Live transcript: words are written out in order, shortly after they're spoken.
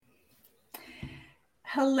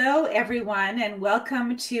Hello, everyone, and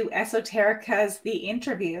welcome to Esoterica's The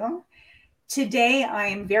Interview. Today, I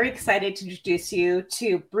am very excited to introduce you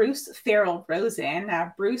to Bruce Farrell Rosen.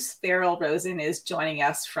 Bruce Farrell Rosen is joining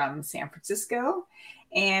us from San Francisco,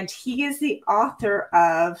 and he is the author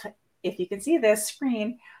of, if you can see this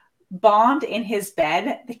screen, Bombed in His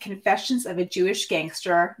Bed, The Confessions of a Jewish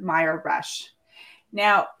Gangster, Myer Rush.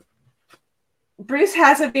 Now, Bruce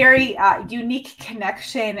has a very unique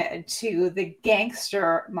connection to the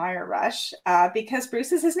gangster Myer Rush because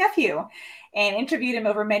Bruce is his nephew and interviewed him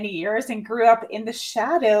over many years and grew up in the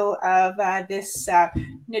shadow of this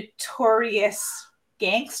notorious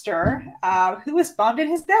gangster who was bombed in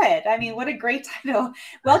his bed. I mean, what a great title.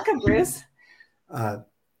 Welcome, Bruce.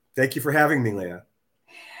 Thank you for having me, Leah.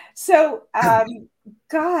 So,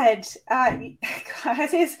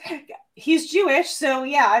 he's Jewish, so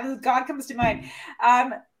yeah, God comes to mind.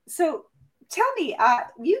 So tell me,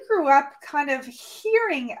 you grew up kind of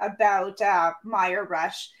hearing about Myer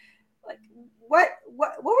Rush. Like, what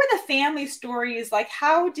were the family stories like?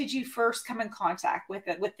 How did you first come in contact with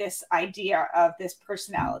this idea of this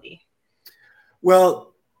personality?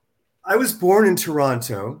 Well, I was born in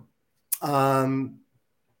Toronto, and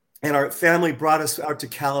our family brought us out to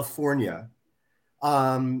California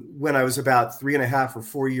when I was about 3.5 or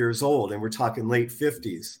 4 years old, and we're talking late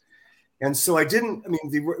 50s. And so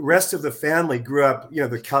the rest of the family grew up,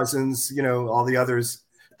 the cousins, all the others,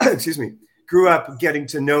 excuse me, grew up getting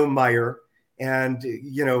to know Myer and,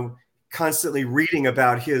 constantly reading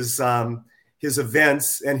about his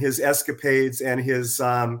events and his escapades and his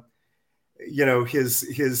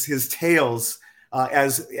tales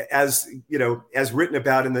as written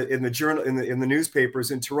about in the journal, in the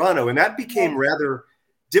newspapers in Toronto. And that became rather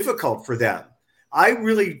difficult for them. I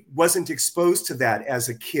really wasn't exposed to that as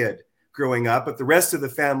a kid growing up, but the rest of the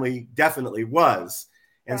family definitely was,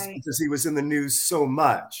 and because he was in the news so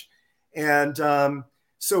much. And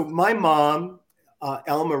so my mom,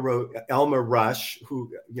 Elma Rush,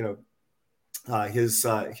 who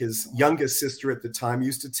his youngest sister at the time,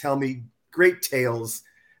 used to tell me great tales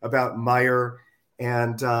about Myer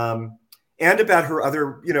and about her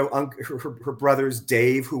other, her brothers,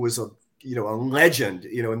 Dave, who was a legend.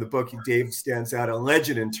 In the book, Dave stands out, a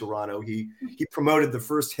legend in Toronto. He promoted the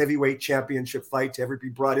first heavyweight championship fight to ever be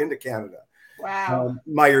brought into Canada. Wow.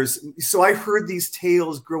 So I heard these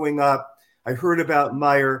tales growing up. I heard about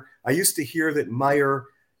Myer. I used to hear that Myer,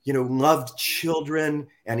 loved children,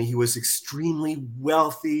 and he was extremely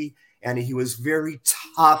wealthy, and he was very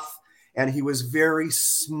tough, and he was very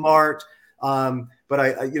smart. But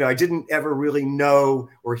I didn't ever really know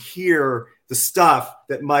or hear the stuff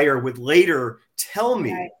that Myer would later tell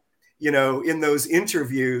me, in those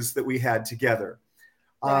interviews that we had together.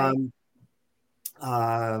 Right.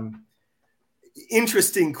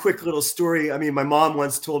 Interesting, quick little story. I mean, my mom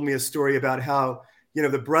once told me a story about how,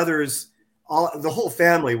 the brothers, the whole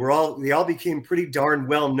family, they all became pretty darn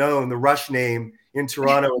well known, the Rush name in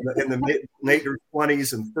Toronto in the later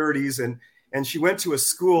 20s and 30s. And she went to a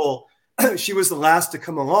school. She was the last to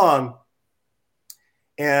come along.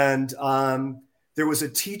 And there was a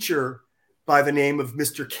teacher by the name of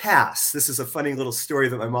Mr. Cass. This is a funny little story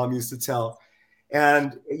that my mom used to tell.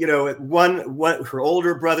 And, her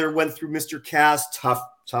older brother went through Mr. Cass,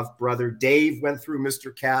 tough brother. Dave went through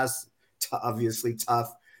Mr. Cass, obviously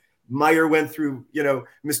tough. Myer went through,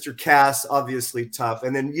 Mr. Cass, obviously tough.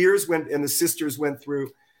 And then years went, and the sisters went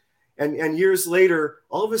through. And years later,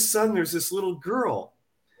 all of a sudden, there's this little girl,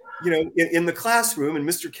 in the classroom, and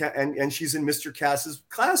and she's in Mr. Cass's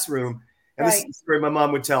classroom. And this is the story my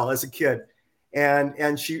mom would tell as a kid.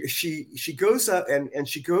 And she goes up and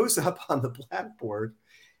she goes up on the blackboard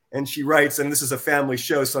and she writes, and this is a family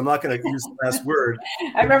show, so I'm not going to use the last word.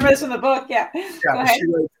 I remember this from the book. Yeah. Go ahead. She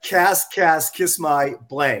writes, Cass, kiss my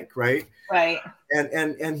blank, right? Right.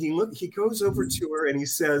 And he goes over to her and he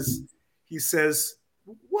says,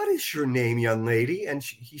 what is your name, young lady? And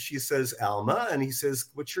she says, Alma. And he says,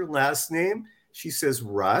 what's your last name? She says,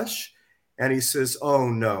 Rush. And he says, oh,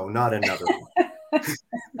 no, not another one.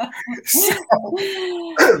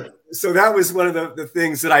 So that was one of the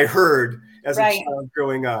things that I heard as a child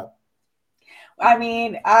growing up. I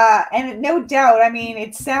mean, and no doubt, I mean,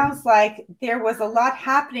 it sounds like there was a lot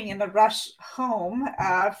happening in the Rush home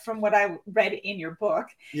from what I read in your book.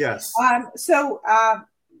 Yes. So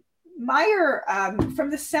Myer, from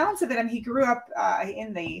the sounds of it, I mean, he grew up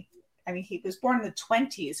he was born in the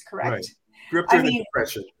 20s, correct? Right. Grew up during the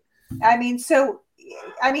Depression.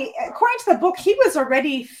 according to the book, he was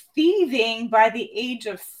already thieving by the age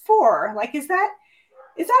of 4. Like, is that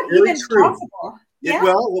really even possible? Yeah.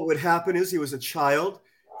 Well, what would happen is he was a child.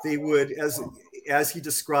 They would, as he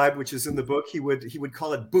described, which is in the book, he would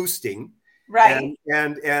call it boosting. Right.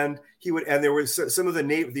 And he would, and there was some of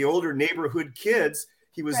the older neighborhood kids,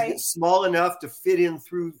 he was small enough to fit in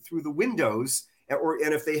through the windows,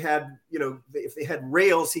 and if they had, if they had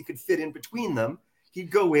rails, he could fit in between them.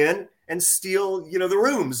 He'd go in and steal, the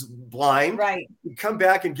rooms blind. Right. He'd come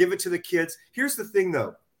back and give it to the kids. Here's the thing,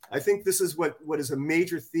 though. I think this is what is a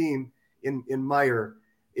major theme in Myer,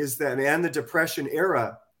 is that, and the Depression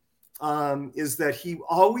era, is that he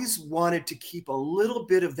always wanted to keep a little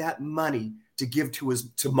bit of that money to give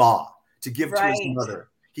to Ma, to give to his mother.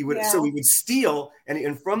 He would, so he would steal,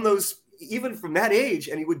 and from those, even from that age,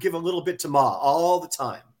 and he would give a little bit to Ma all the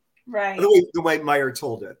time. Right. The way Myer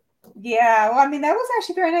told it. Yeah. Well, I mean, that was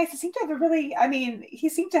actually very nice. He seemed to have he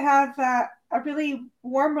seemed to have a really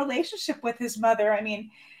warm relationship with his mother. I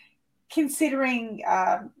mean, considering,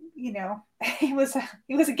 he was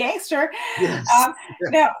a gangster. Yes.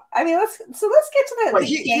 Now, I mean, let's get to the. Well,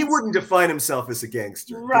 he wouldn't define himself as a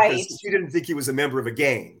gangster, right? Because he didn't think he was a member of a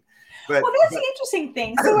gang. But, well, that's the interesting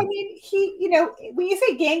thing. So, I mean, when you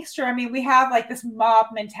say gangster, I mean, we have like this mob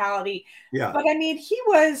mentality. Yeah. But I mean, he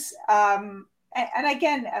was, and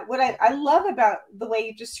again, what I love about the way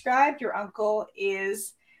you described your uncle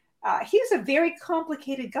is, he was a very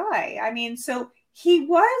complicated guy. I mean, so he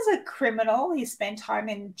was a criminal. He spent time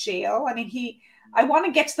in jail. I mean, I want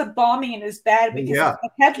to get to the bombing in his bed because of the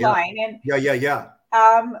headline.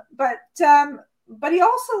 But he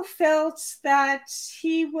also felt that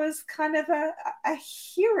he was kind of a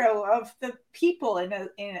hero of the people in a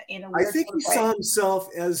I think he saw himself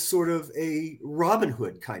as sort of a Robin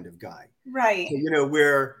Hood kind of guy. Right.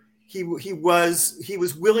 Where he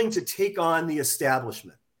was willing to take on the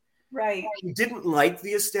establishment. Right. He didn't like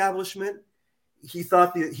the establishment. He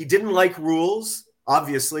thought he didn't like rules.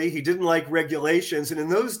 Obviously, he didn't like regulations. And in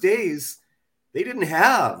those days, they didn't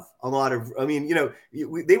have a lot of,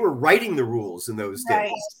 they were writing the rules in those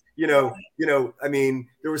days. I mean,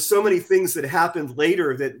 there were so many things that happened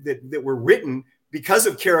later that were written because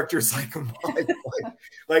of characters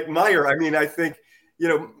like Myer. I mean, I think,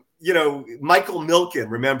 Michael Milken,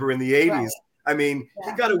 remember in the 80s, right. I mean,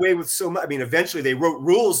 he got away with so much. I mean, eventually they wrote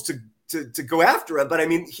rules to go after him, but I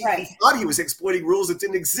mean, he thought he was exploiting rules that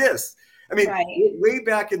didn't exist. I mean, way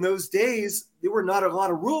back in those days, there were not a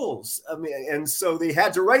lot of rules. I mean, and so they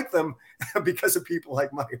had to write them because of people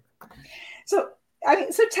like Myer. So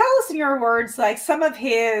tell us in your words, like some of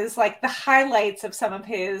his, like the highlights of some of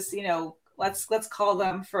his, let's call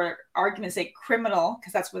them for argument's sake, criminal,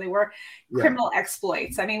 because that's what they were, criminal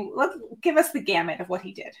exploits. I mean, give us the gamut of what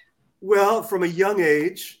he did. Well, from a young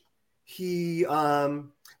age, he,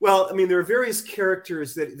 well, I mean, there are various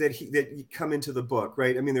characters that come into the book,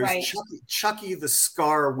 right? I mean, there's Chucky the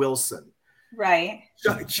Scar Wilson. Right.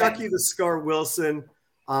 Chucky the Scar Wilson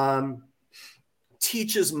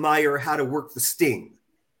teaches Myer how to work the sting.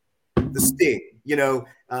 And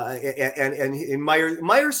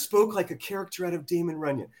Myer spoke like a character out of Damon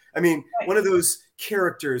Runyon. I mean, one of those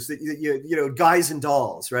characters that guys and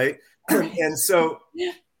dolls, right? and so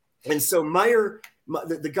Myer.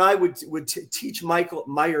 The guy would teach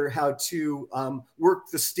Myer how to work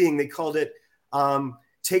the sting. They called it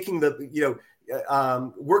taking the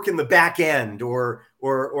working the back end, or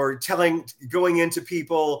going into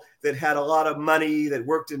people that had a lot of money, that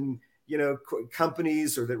worked in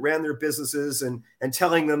companies or that ran their businesses, and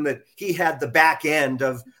telling them that he had the back end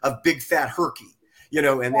of Big Fat Herky,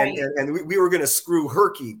 and we were going to screw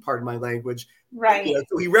Herky, pardon my language. Right.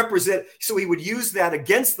 So he would use that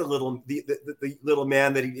against the little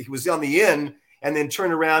man that he was on the in, and then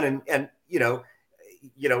turn around and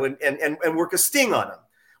work a sting on him.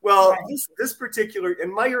 Well, this particular,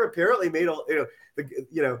 and Myer apparently made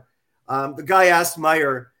the guy asked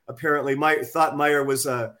Myer, apparently Myer thought Myer was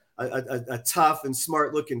a tough and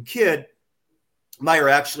smart looking kid. Myer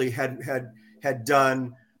actually had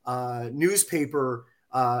done newspaper.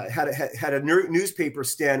 Had a newspaper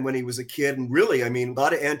stand when he was a kid, and really, I mean, a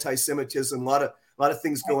lot of anti-Semitism, a lot of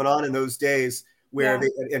things going on in those days where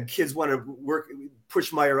kids want to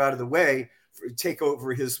push Myer out of the way, take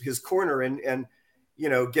over his corner, and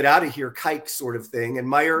get out of here, kike sort of thing. And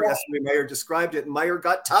Myer, that's the way Myer described it. And Myer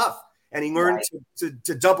got tough, and he learned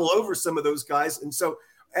to double over some of those guys. And so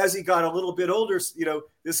as he got a little bit older,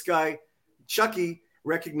 this guy Chucky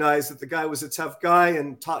recognized that the guy was a tough guy,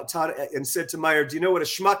 and taught and said to Myer, "Do you know what a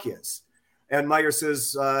schmuck is?" And Myer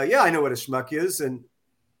says, "Yeah, I know what a schmuck is," and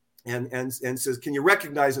says, "Can you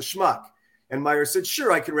recognize a schmuck?" And Myer said,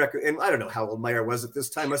 "Sure, I can recognize." And I don't know how old Myer was at this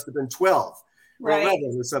time; must have been 12 or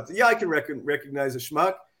 11 or something. "Yeah, I can recognize a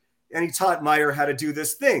schmuck," and he taught Myer how to do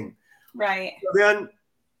this thing. Right. So then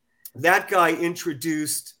that guy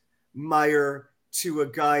introduced Myer to a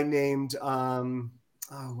guy named I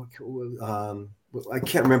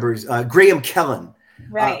can't remember, Graham Kellen.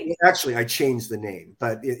 Right. Actually, I changed the name,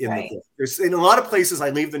 but in Right. the book, there's in a lot of places I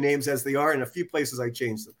leave the names as they are, and a few places I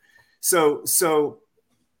change them. So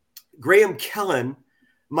Graham Kellen,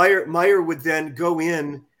 Myer would then go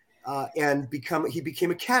in and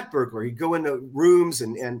became a cat burglar. He'd go into rooms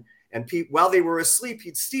and while they were asleep,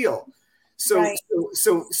 he'd steal. So Right.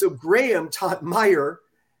 so Graham taught Myer.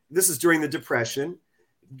 This is during the Depression.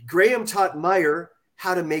 Graham taught Myer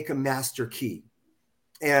how to make a master key.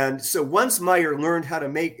 And so once Myer learned how to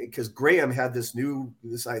make it, because Graham had this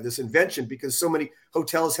invention, because so many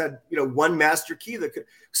hotels had, one master key that could.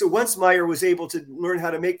 So once Myer was able to learn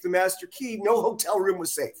how to make the master key, no hotel room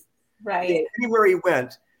was safe. Right. Anywhere he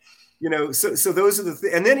went, so those are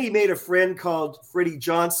the and then he made a friend called Freddie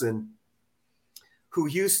Johnson, who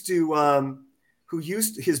used to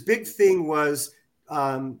his big thing was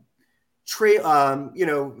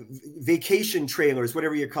vacation trailers,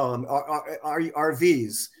 whatever you call them,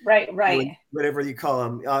 RVs, Right. whatever you call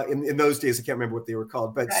them. In those days, I can't remember what they were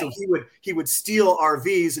called, but Right. So he would steal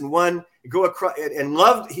RVs and go across, and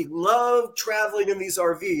he loved traveling in these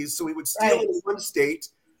RVs. So he would steal in one state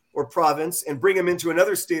or province and bring them into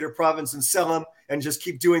another state or province and sell them, and just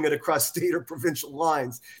keep doing it across state or provincial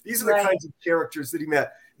lines. These are the kinds of characters that he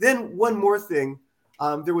met. Then one more thing.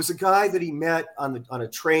 There was a guy that he met on a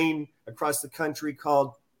train across the country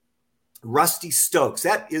called Rusty Stokes.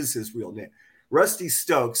 That is his real name, Rusty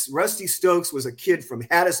Stokes. Rusty Stokes was a kid from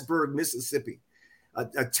Hattiesburg, Mississippi,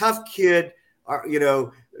 a tough kid,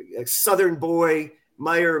 a Southern boy.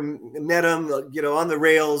 Myer met him, on the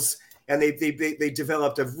rails, and they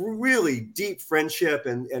developed a really deep friendship,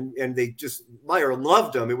 and Myer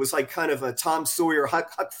loved him. It was like kind of a Tom Sawyer,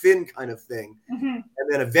 Huck Finn kind of thing. Mm-hmm. And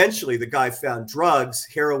then eventually the guy found drugs,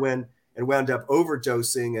 heroin, and wound up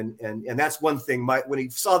overdosing. And that's one thing. When he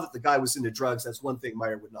saw that the guy was into drugs, that's one thing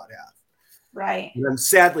Myer would not have. Right. And then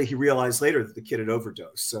sadly, he realized later that the kid had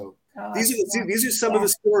overdosed. So these are some of the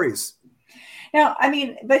stories. Now,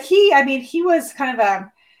 but he was kind of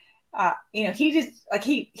he just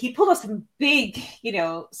he pulled off some big,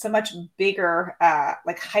 so much bigger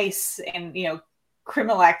heists and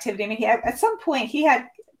criminal activity. At some point he had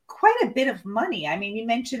quite a bit of money. You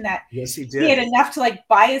mentioned that. Yes, he did. He had enough to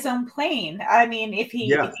buy his own plane. If he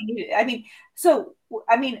needed.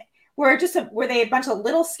 Were they a bunch of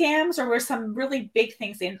little scams, or were some really big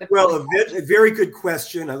things they ended up? Well, a very good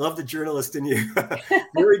question. I love the journalist in you.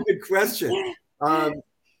 Very good question.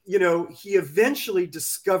 He eventually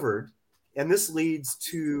discovered, and this leads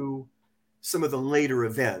to some of the later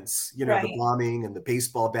events, the bombing and the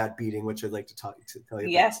baseball bat beating, which I'd like to tell you about.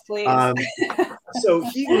 Yes, please. So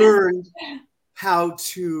he learned how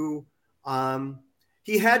to,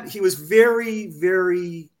 he was very,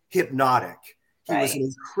 very hypnotic. He was an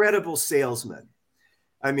incredible salesman.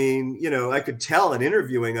 I could tell in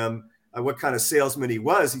interviewing him what kind of salesman he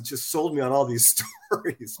was. He just sold me on all these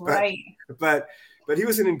stories. But he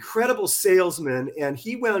was an incredible salesman, and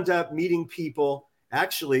he wound up meeting people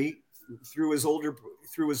actually through his older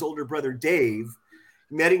brother Dave,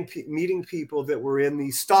 meeting people that were in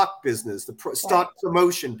the stock business, stock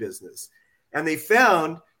promotion business, and they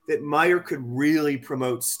found that Myer could really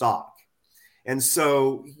promote stock, and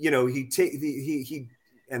so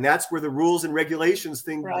and that's where the rules and regulations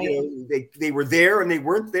thing. They were there and they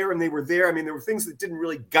weren't there and they were there. There were things that didn't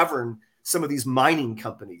really govern some of these mining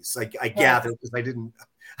companies, I gather, because I'm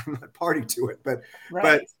not party to it, but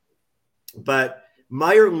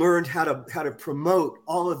Myer learned how to promote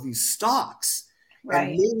all of these stocks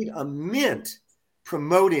and made a mint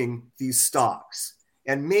promoting these stocks,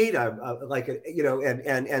 and made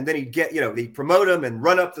and then he'd promote them and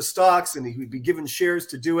run up the stocks, and he would be given shares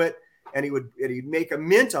to do it, and he'd make a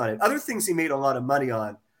mint on it. Other things he made a lot of money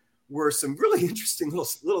on were some really interesting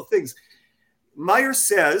little things. Myer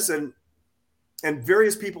says, and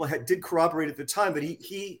various people did corroborate at the time, that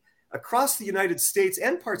he across the United States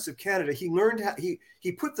and parts of Canada, he learned how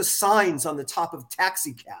he put the signs on the top of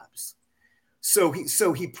taxi cabs. So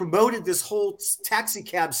he promoted this whole taxi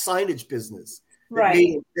cab signage business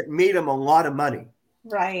that made him a lot of money.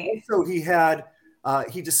 Right. So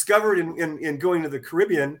he discovered in going to the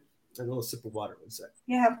Caribbean. A little sip of water, one sec.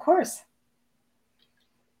 Yeah, of course.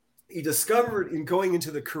 He discovered in going into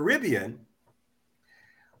the Caribbean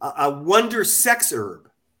a wonder sex herb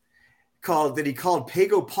that he called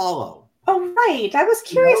Pago Palo. Oh, right. I was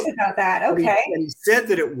curious about that. Okay. And he said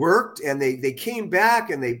that it worked, and they came back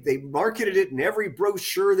and they marketed it in every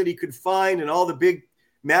brochure that he could find in all the big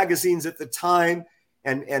magazines at the time.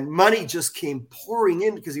 and money just came pouring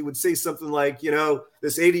in because he would say something like,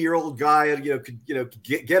 this 80-year-old guy, could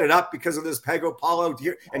get it up because of this Pago Paulo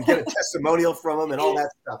and get a testimonial from him and all that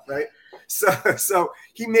stuff, right? So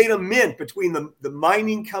he made a mint between the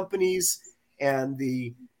mining companies and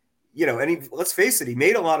the, let's face it, he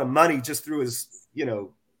made a lot of money just through his,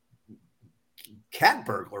 cat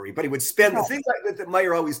burglary, but he would spend the thing that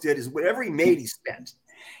Myer always did is whatever he made, he spent.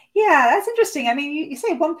 Yeah, that's interesting. I mean, you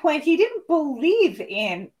say at one point he didn't believe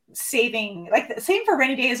in saving, like saving for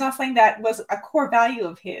rainy days, not something that was a core value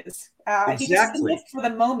of his. Exactly. He just lived for the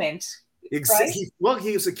moment. Exactly. Right?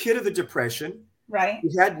 He was a kid of the Depression. Right.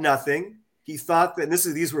 He had nothing. He thought that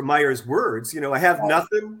these were Myer's words. I have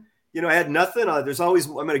nothing. I had nothing. I'm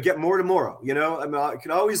going to get more tomorrow. I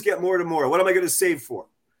can always get more tomorrow. What am I going to save for?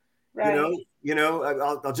 Right.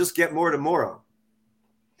 I'll just get more tomorrow.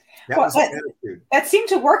 That seemed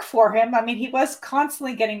to work for him. I mean, he was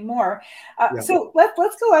constantly getting more. So let's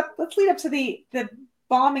go up. Let's lead up to the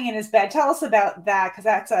bombing in his bed. Tell us about that, because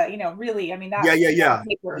that's really. I mean, that's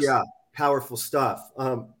yeah, powerful stuff.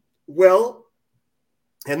 Well,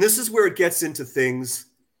 and this is where it gets into things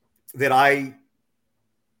that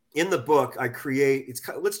in the book I create.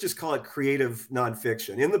 Let's just call it creative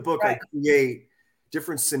nonfiction. In the book, I create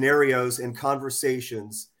different scenarios and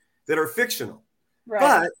conversations that are fictional,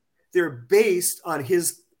 but they're based on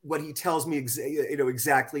what he tells me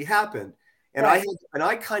exactly happened, and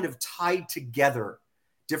I kind of tied together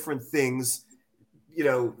different things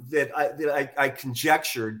that I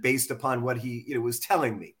conjectured based upon what he was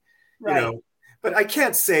telling me, but I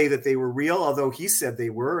can't say that they were real, although he said they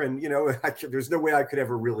were, and there's no way I could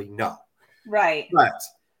ever really know,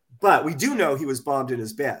 but we do know he was bombed in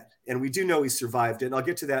his bed, and we do know he survived it, and I'll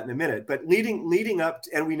get to that in a minute. But leading up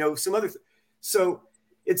and we know some other so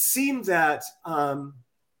it seemed that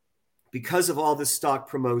because of all this stock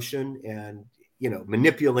promotion and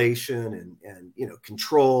manipulation and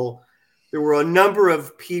control, there were a number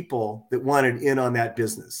of people that wanted in on that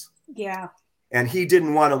business. Yeah. And he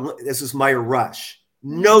didn't want to. This is Myer Rush.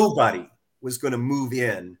 Nobody was going to move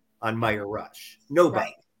in on Myer Rush.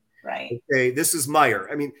 Nobody. Right. Okay. This is Myer.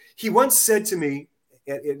 I mean, he once said to me,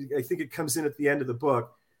 I think it comes in at the end of the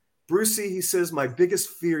book, Brucey, he says, my biggest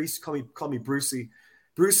fear, he used to call me Brucey,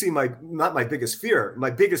 not my biggest fear, my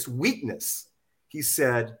biggest weakness, he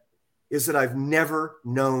said, is that I've never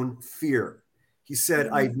known fear. He said,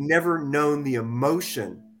 I've never known the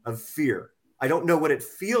emotion of fear. I don't know what it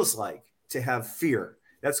feels like to have fear.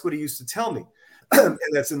 That's what he used to tell me. And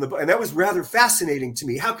that's in the book. And that was rather fascinating to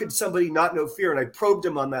me. How could somebody not know fear? And I probed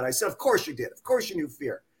him on that. I said, of course you did. Of course you knew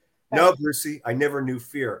fear. No, Brucey, I never knew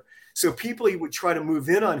fear. So people, he would try to move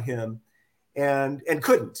in on him and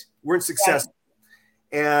couldn't, weren't successful.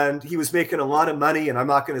 And he was making a lot of money, and I'm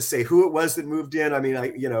not going to say who it was that moved in. I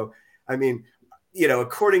mean,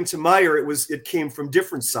 according to Myer, it came from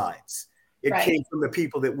different sides. It came from the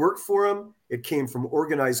people that worked for him. It came from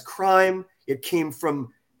organized crime. It came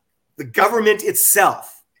from the government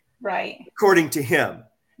itself. According to him,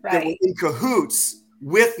 that were in cahoots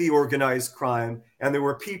with the organized crime, and there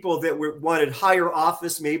were people that wanted higher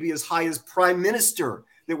office, maybe as high as prime minister,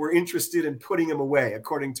 that were interested in putting him away,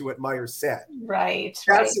 according to what Myer said.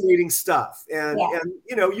 Fascinating stuff. And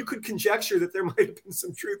you could conjecture that there might have been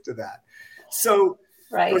some truth to that. So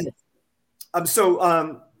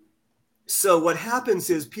so what happens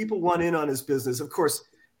is people want in on his business. Of course,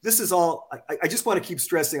 this is all, I just want to keep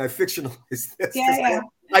stressing I fictionalize this.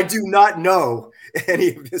 I do not know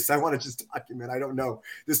any of this. I want to just document. I don't know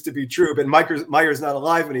this to be true, but Myer's not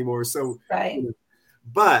alive anymore. So,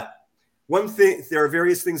 but one thing, there are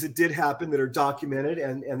various things that did happen that are documented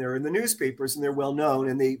and they're in the newspapers and they're well known,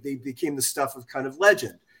 and they became the stuff of kind of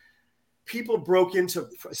legend. People broke into,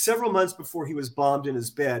 several months before he was bombed in his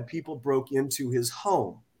bed, people broke into his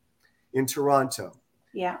home in Toronto.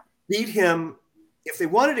 Beat him. If they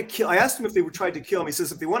wanted to kill, I asked him if they tried to kill me. He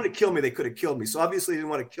says, if they wanted to kill me, they could have killed me. So obviously they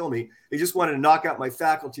didn't want to kill me. They just wanted to knock out my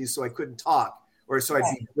faculties so I couldn't talk, or so I'd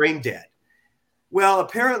be brain dead. Well,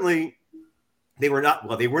 apparently they were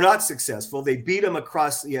not successful. They beat him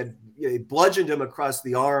across, they bludgeoned him across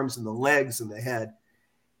the arms and the legs and the head.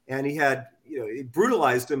 And he had, it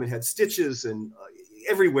brutalized him and had stitches and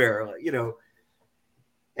everywhere,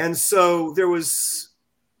 And so there was,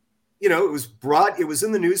 it was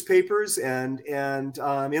in the newspapers and in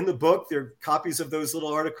the book, there are copies of those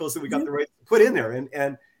little articles that we got the right to put in there.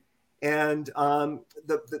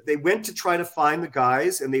 They went to try to find the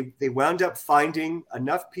guys, and they wound up finding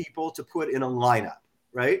enough people to put in a lineup,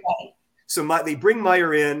 right? So they bring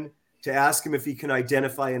Myer in to ask him if he can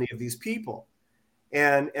identify any of these people.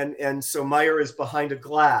 And so Myer is behind a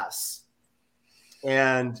glass,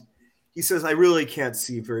 and he says, I really can't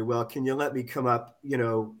see very well. Can you let me come up,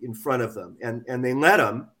 in front of them? And they let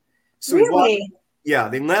him. So Really?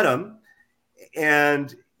 they let him.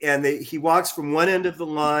 And he walks from one end of the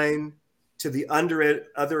line to the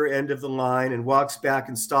other end of the line and walks back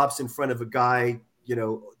and stops in front of a guy,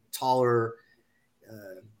 taller,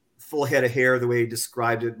 full head of hair, the way he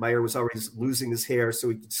described it. Myer was already losing his hair, so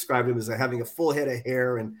he described him as having a full head of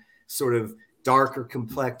hair and sort of darker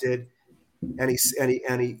complected. And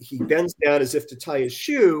he bends down as if to tie his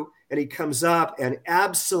shoe, and he comes up and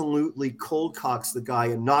absolutely cold cocks the guy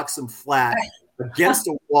and knocks him flat against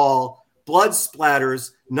a wall. Blood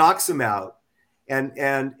splatters, knocks him out, and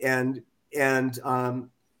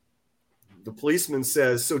the policeman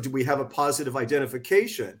says, "So do we have a positive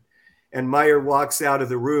identification?" And Myer walks out of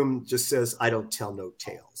the room, just says, "I don't tell no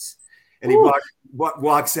tales," and he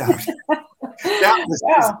walks out. That was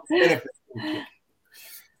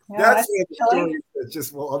that's the story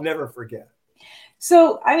that I'll never forget.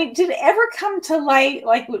 So, I mean, did it ever come to light,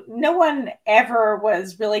 like no one ever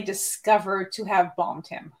was really discovered to have bombed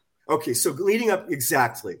him? Okay, so leading up,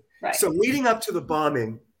 exactly. Right. So leading up to the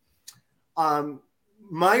bombing,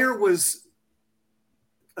 Myer was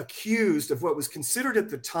accused of what was considered at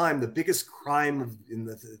the time the biggest crime in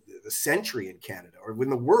the century in Canada, or in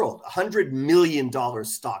the world, $100 million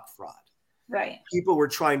stock fraud. Right. People were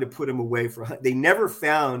trying to put him away they never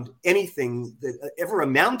found anything that ever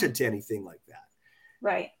amounted to anything like that.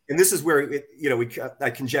 Right. And this is where I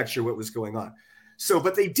conjecture what was going on. So,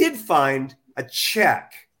 but they did find a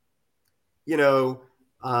check,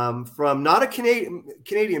 from not a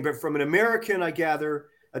Canadian, but from an American, I gather,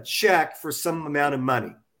 a check for some amount of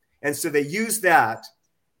money. And so they used that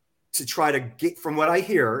to try to get, from what I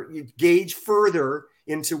hear, gauge further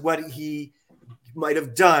into what he might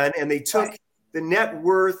have done. And they took the net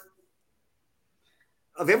worth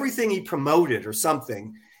of everything he promoted or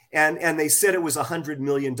something. And they said it was $100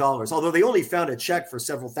 million, although they only found a check for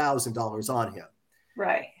several $1,000s on him.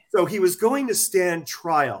 Right. So he was going to stand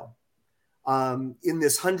trial in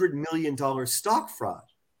this $100 million stock fraud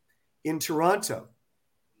in Toronto.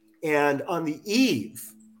 And on the eve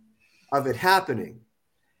of it happening,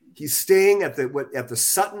 he's staying at the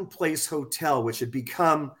Sutton Place Hotel, which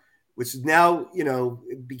now,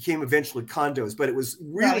 it became eventually condos, but it was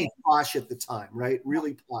really posh at the time, right?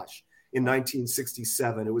 Really posh in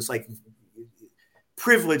 1967. It was like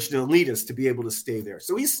privileged and elitist to be able to stay there.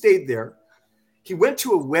 So he stayed there. He went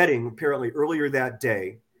to a wedding apparently earlier that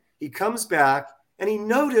day. He comes back and he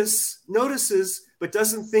notices, but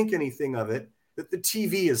doesn't think anything of it, that the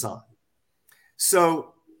TV is on.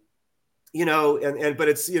 So, but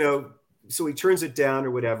it's, so he turns it down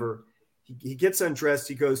or whatever. He gets undressed,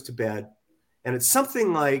 he goes to bed, and it's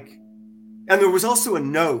something like, and there was also a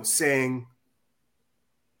note saying,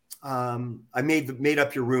 I made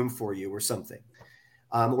up your room for you or something,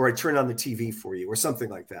 or I turned on the TV for you or something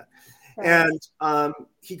like that. Right. And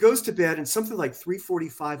he goes to bed, and something like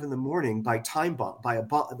 3:45 in the morning,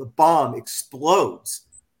 the bomb explodes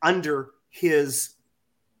under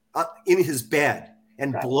in his bed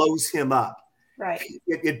and blows him up. Right.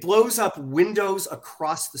 It blows up windows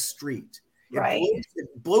across the street.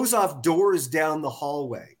 It blows off doors down the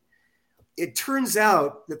hallway. It turns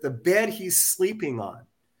out that the bed he's sleeping on,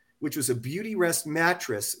 which was a Beauty Rest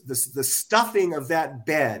mattress, the stuffing of that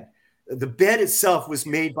bed, the bed itself was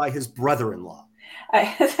made by his brother-in-law.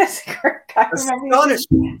 That's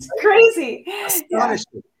astonishing. It's crazy. Astonishing.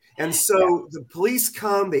 Yeah. And so the police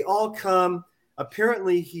come, they all come.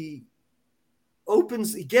 Apparently he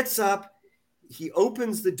gets up, he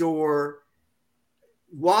opens the door,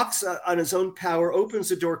 walks on his own power, opens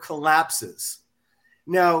the door, collapses.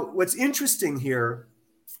 Now, what's interesting here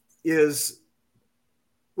is,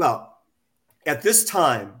 well, at this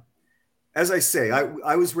time, as I say,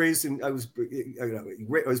 I was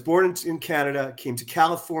born in Canada, came to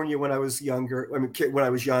California when I was younger. When I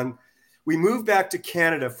was young, we moved back to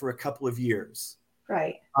Canada for a couple of years.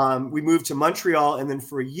 Right. We moved to Montreal, and then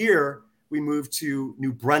for a year, we moved to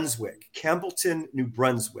New Brunswick, Campbellton, New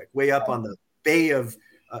Brunswick, way up on the Bay of,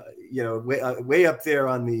 way up there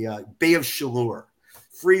on the Bay of Chaleur,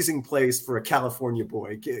 freezing place for a California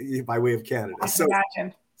boy by way of Canada. I can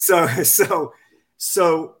imagine.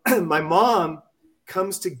 So my mom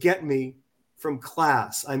comes to get me from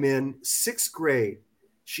class. I'm in 6th grade.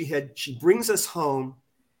 She brings us home,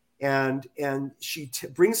 and she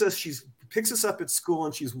picks us up at school,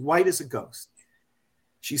 and she's white as a ghost.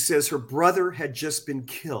 She says her brother had just been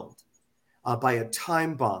killed by a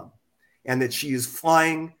time bomb, and that she is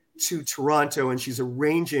flying to Toronto, and she's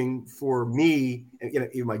arranging for me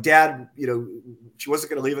and my dad. She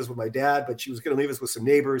wasn't going to leave us with my dad, but she was going to leave us with some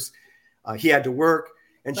neighbors. He had to work,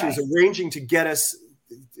 and she was arranging to get us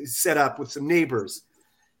set up with some neighbors.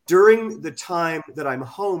 During the time that I'm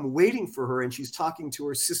home waiting for her, and she's talking to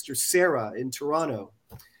her sister Sarah in Toronto,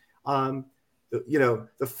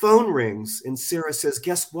 the phone rings, and Sarah says,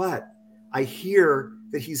 "Guess what? I hear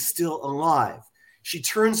that he's still alive." She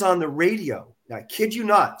turns on the radio. Now, I kid you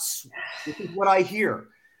not. This is what I hear.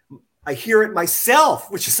 I hear it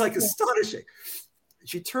myself, which is like astonishing.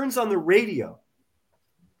 She turns on the radio,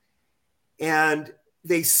 and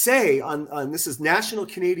they say on this is National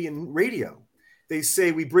Canadian Radio. They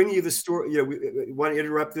say, "We bring you the story. We want to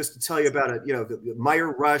interrupt this to tell you about it. The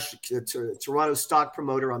Myer Rush, Toronto stock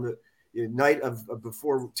promoter, on the night of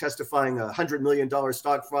before testifying $100 million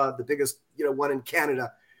stock fraud, the biggest one in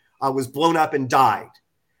Canada, was blown up and died.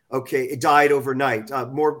 Okay, it died overnight.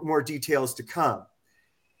 More details to come."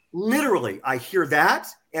 Literally, I hear that,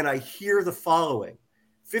 and I hear the following.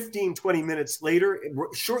 15, 20 minutes later,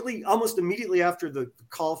 shortly, almost immediately after the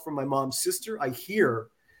call from my mom's sister, I hear,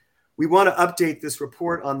 "We want to update this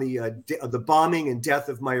report on the bombing and death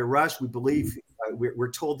of Myer Rush. We believe,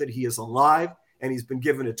 we're told that he is alive, and he's been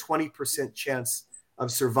given a 20% chance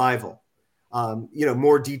of survival.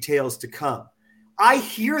 More details to come." I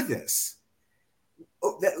hear this.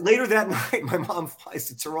 Later that night, my mom flies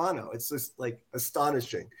to Toronto. It's just like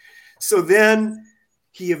astonishing. So then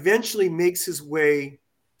he eventually makes his way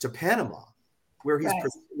to Panama, where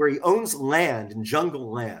he owns land and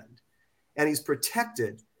jungle land, and he's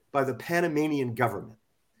protected by the Panamanian government.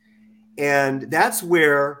 And that's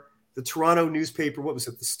where the Toronto newspaper, what was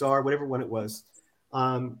it, the Star, whatever one it was,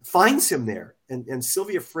 finds him there. And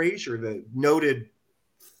Sylvia Fraser, the noted,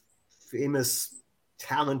 famous,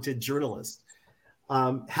 talented journalist,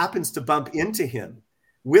 happens to bump into him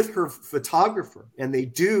with her photographer, and they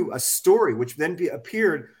do a story which then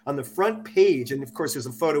appeared on the front page. And of course, there's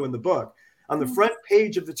a photo in the book on the front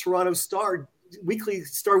page of the Toronto Star Weekly.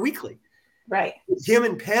 Right. Him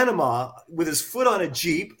in Panama with his foot on a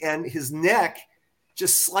Jeep and his neck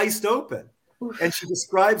just sliced open. Oof. And she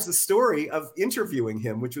describes the story of interviewing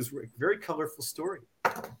him, which was a very colorful story.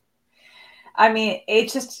 I mean,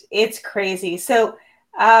 it's crazy. So,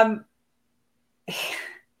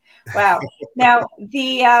 wow. Now as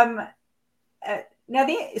we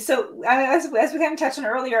kind of touched on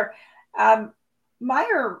earlier,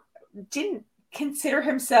 Myer didn't consider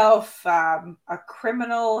himself a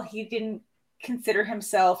criminal. He didn't consider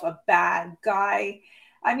himself a bad guy.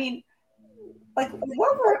 I mean, what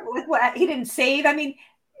he didn't save. I mean,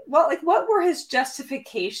 what were his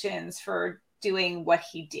justifications for doing what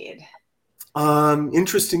he did?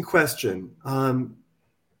 Interesting question.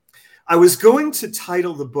 I was going to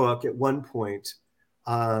title the book at one point,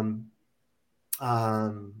 I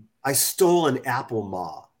Stole an Apple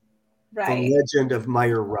Maw, The Legend of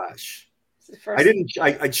Myer Rush.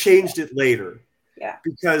 I changed it later. Yeah.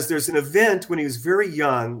 Because there's an event when he was very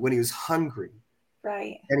young, when he was hungry.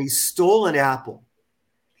 Right. And he stole an apple.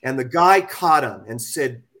 And the guy caught him and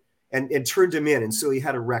said, and turned him in. And so he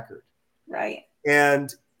had a record. Right.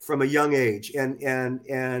 And from a young age. And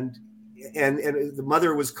the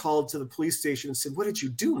mother was called to the police station and said, "What did you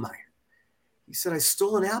do, Myer?" He said, "I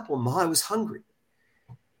stole an apple, Ma. I was hungry."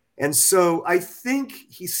 And so I think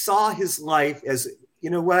he saw his life as,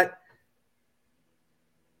 you know what?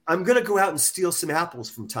 I'm going to go out and steal some apples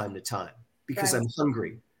from time to time because I'm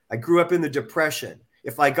hungry. I grew up in the Depression.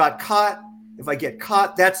 If I get caught,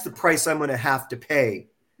 that's the price I'm going to have to pay.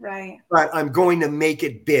 Right. But I'm going to make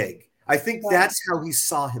it big. I think that's how he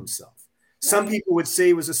saw himself. Some people would say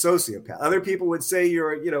he was a sociopath. Other people would say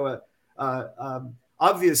you're,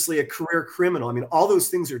 obviously a career criminal. I mean, all those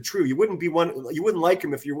things are true. You wouldn't like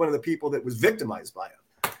him if you're one of the people that was victimized by him.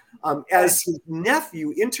 As his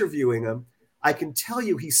nephew interviewing him, I can tell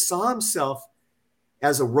you he saw himself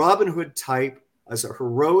as a Robin Hood type, as a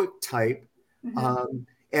heroic type,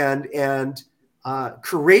 and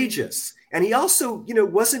courageous. And he also,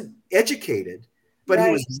 wasn't educated, but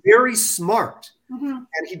he was very smart.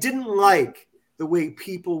 And he didn't like the way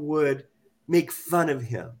people would make fun of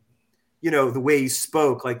him, the way he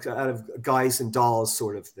spoke, like out of Guys and Dolls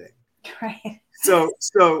sort of thing. Right. So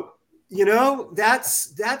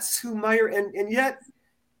that's who Myer, and yet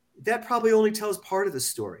that probably only tells part of the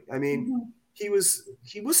story. I mean, he was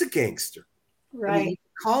a gangster. Right. I mean, you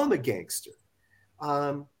could call him a gangster.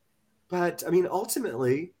 But I mean,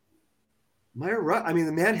 ultimately, Myer Rush, I mean,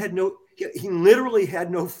 the man he literally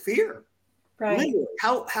had no fear. Right. Literally.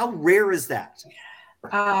 How rare is that?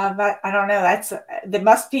 But I don't know. That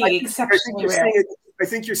must be exceptionally rare. I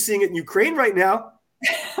think you're seeing it in Ukraine right now.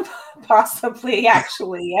 Possibly,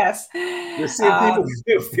 actually, yes. You're seeing people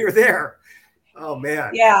who fear there. Oh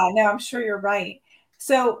man. Yeah, no, I'm sure you're right.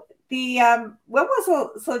 So the what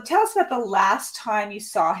was so tell us about the last time you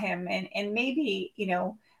saw him, and maybe, you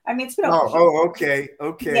know, I mean, it's been okay.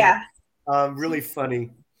 yeah. Really funny.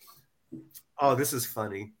 Oh, this is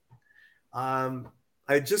funny. I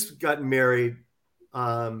had just gotten married.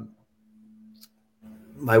 My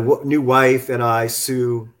new wife and I,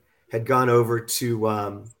 Sue, had gone over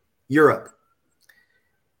to Europe,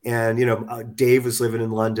 and Dave was living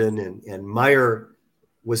in London, and Myer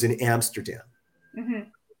was in Amsterdam. Mm-hmm.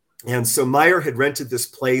 And so Myer had rented this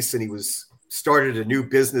place, and he was started a new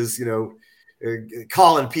business,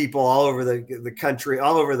 calling people all over the country,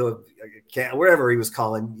 all over wherever he was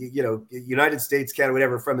calling, United States, Canada,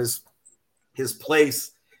 whatever, from his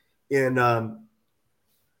place in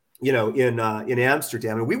in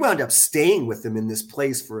Amsterdam. And we wound up staying with him in this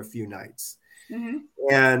place for a few nights. Mm-hmm.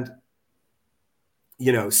 And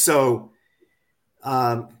so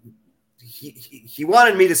he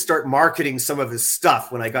wanted me to start marketing some of his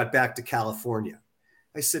stuff when I got back to California.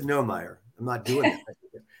 I said, no, Myer, I'm not doing that.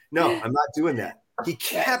 No, I'm not doing that. He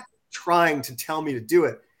kept trying to tell me to do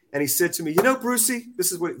it. And he said to me, Brucey,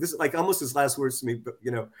 this is like almost his last words to me, but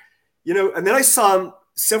and then I saw him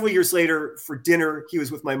several years later for dinner. He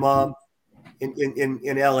was with my mom in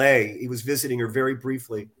LA. He was visiting her very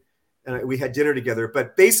briefly, and we had dinner together.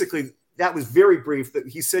 But basically, that was very brief. That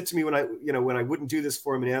he said to me when I wouldn't do this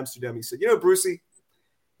for him in Amsterdam, he said, Brucey,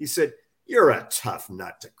 he said, you're a tough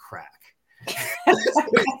nut to crack.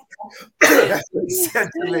 That's what he said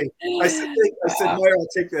to me. I said, Myer, I'll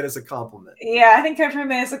take that as a compliment. Yeah, I think I've heard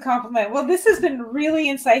that as a compliment. Well, this has been really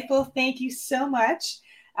insightful. Thank you so much.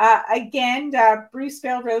 Again, Bruce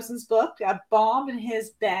Farrell Rosen's book, Bomb in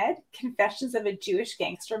His Bed, Confessions of a Jewish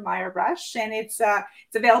Gangster, Myer Rush. And it's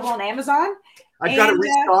available on Amazon. I've got to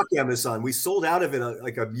restock Amazon. We sold out of it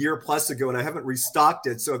like a year plus ago, and I haven't restocked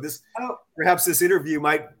it. So perhaps this interview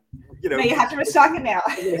might, No, you have to restock it now.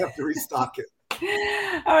 You have to restock it.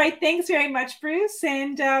 All right. Thanks very much, Bruce.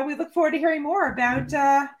 And we look forward to hearing more about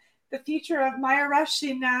the future of Myer Rush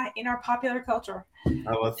in our popular culture.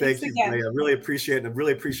 Oh, well, thank you. Again. I really appreciate it. And I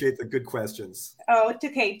really appreciate the good questions. Oh, it's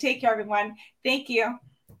okay. Take care, everyone. Thank you.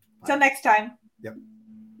 Till next time. Yep.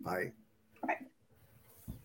 Bye.